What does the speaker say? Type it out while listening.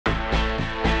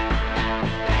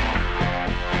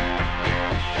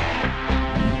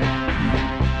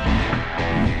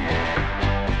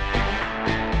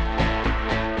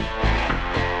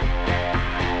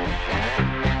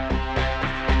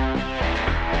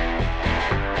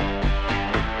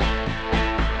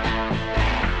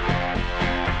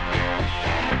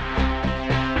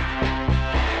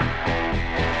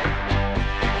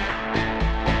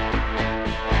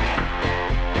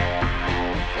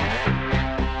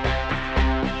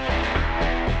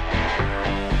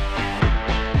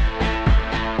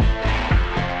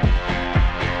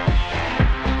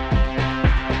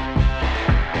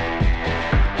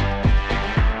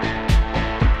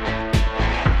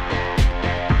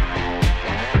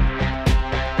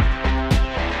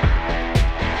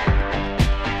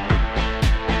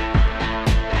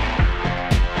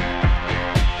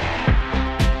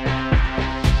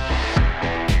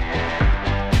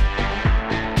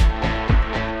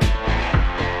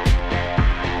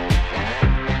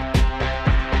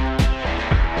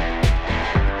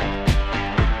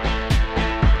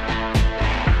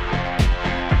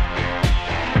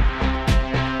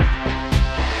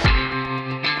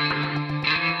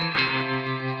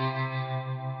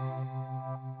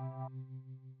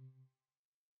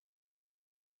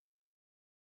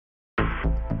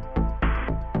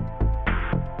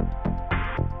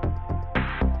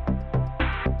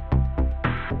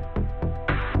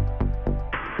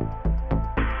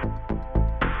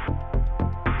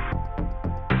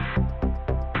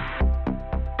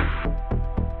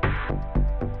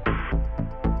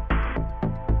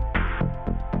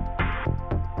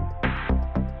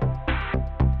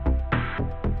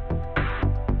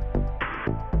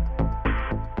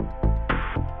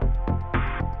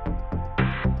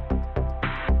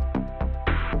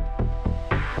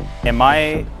In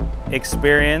my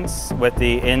experience with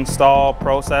the install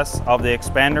process of the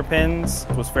expander pins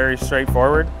was very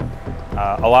straightforward.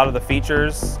 A lot of the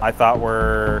features I thought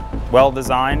were well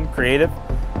designed, creative.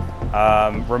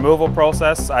 Removal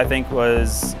process I think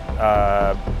was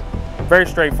very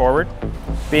straightforward.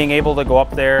 Being able to go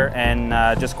up there and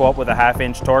just go up with a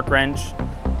 1/2-inch torque wrench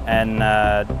and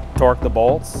torque the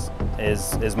bolts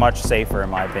is much safer in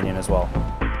my opinion as well.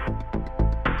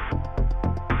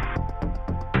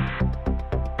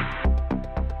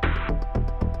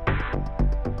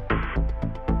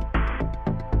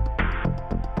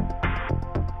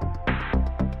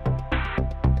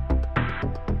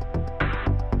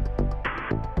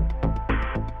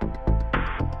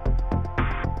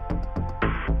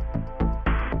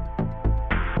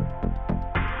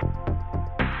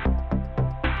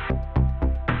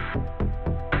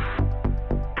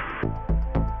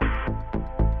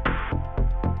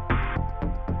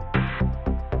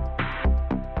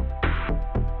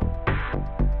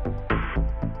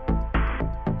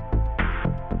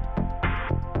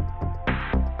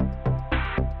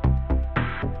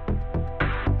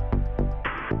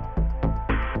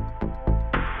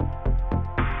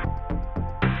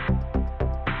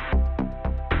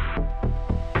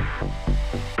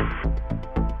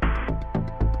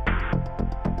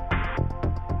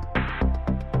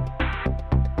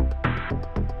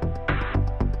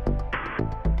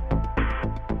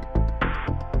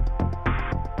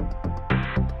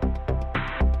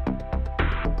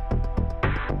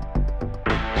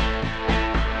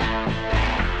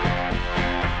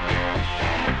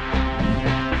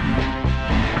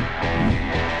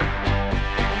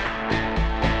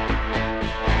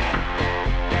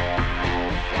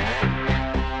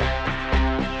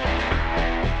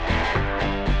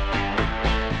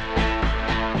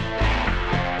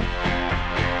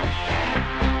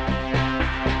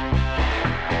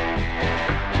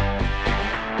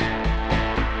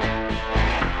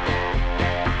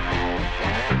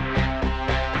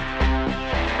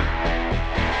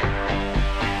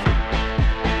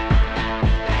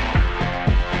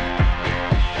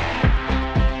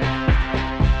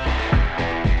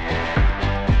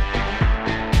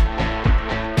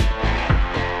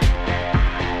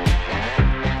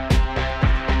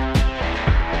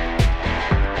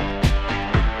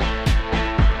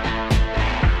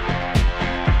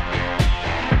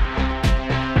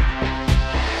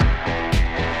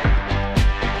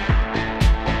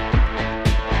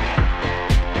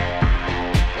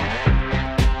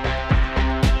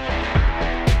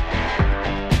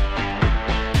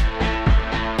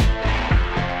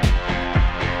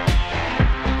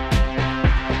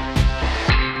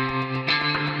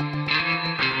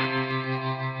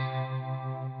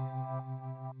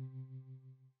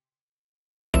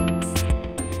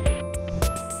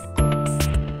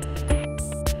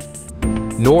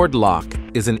 Nord-Lock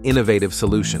is an innovative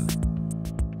solution,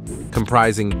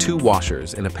 comprising 2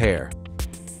 washers in a pair.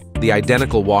 The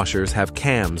identical washers have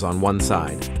cams on one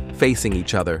side, facing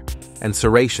each other, and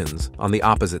serrations on the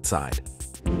opposite side.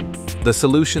 The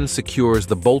solution secures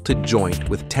the bolted joint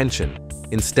with tension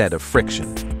instead of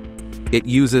friction. It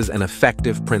uses an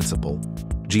effective principle,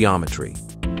 geometry.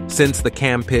 Since the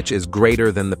cam pitch is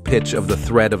greater than the pitch of the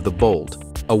thread of the bolt,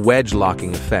 a wedge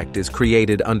locking effect is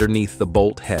created underneath the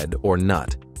bolt head or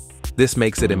nut. This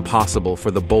makes it impossible for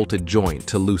the bolted joint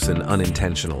to loosen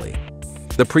unintentionally.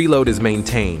 The preload is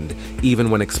maintained even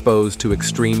when exposed to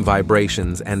extreme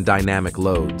vibrations and dynamic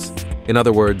loads. In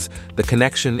other words, the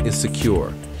connection is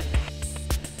secure